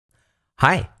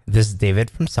Hi, this is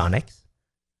David from Sonix,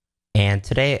 and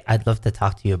today I'd love to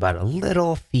talk to you about a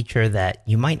little feature that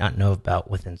you might not know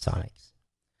about within Sonix.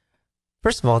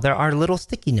 First of all, there are little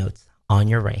sticky notes on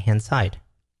your right-hand side.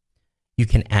 You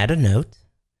can add a note,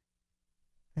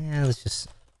 and let's just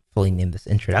fully name this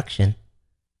introduction,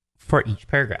 for each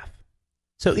paragraph.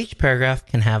 So each paragraph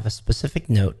can have a specific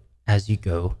note as you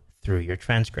go through your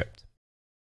transcript.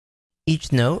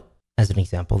 Each note, as an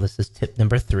example, this is tip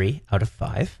number 3 out of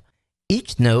 5.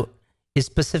 Each note is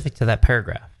specific to that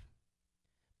paragraph.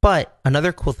 But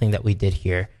another cool thing that we did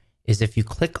here is if you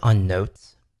click on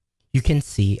notes, you can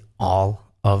see all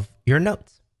of your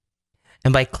notes.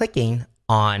 And by clicking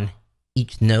on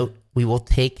each note, we will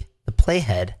take the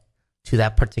playhead to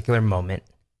that particular moment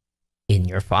in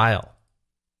your file.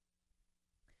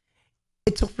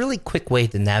 It's a really quick way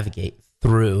to navigate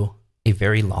through a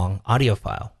very long audio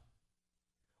file.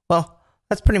 Well,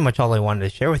 that's pretty much all I wanted to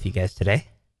share with you guys today.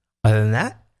 Other than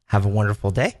that, have a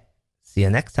wonderful day. See you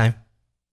next time.